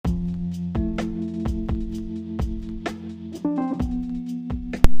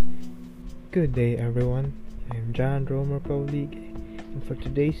Good day, everyone. I'm John Romer Paulig, and for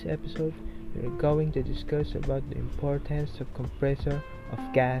today's episode, we're going to discuss about the importance of compressor of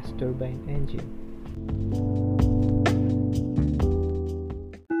gas turbine engine.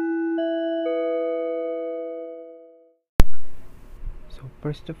 So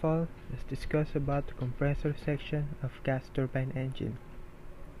first of all, let's discuss about the compressor section of gas turbine engine.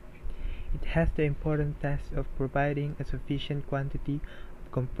 It has the important task of providing a sufficient quantity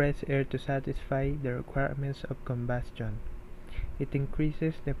of compressed air to satisfy the requirements of combustion. It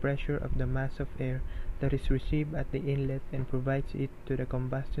increases the pressure of the mass of air that is received at the inlet and provides it to the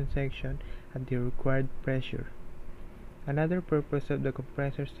combustion section at the required pressure. Another purpose of the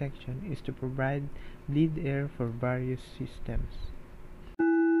compressor section is to provide bleed air for various systems.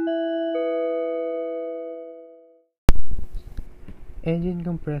 Engine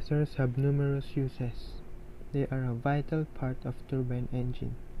compressors have numerous uses. They are a vital part of turbine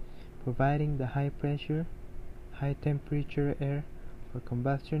engine, providing the high pressure, high temperature air for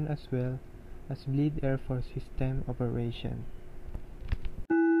combustion as well as bleed air for system operation.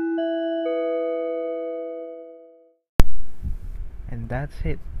 And that's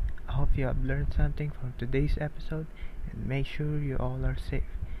it. I hope you have learned something from today's episode, and make sure you all are safe,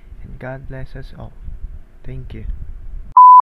 and God bless us all. Thank you.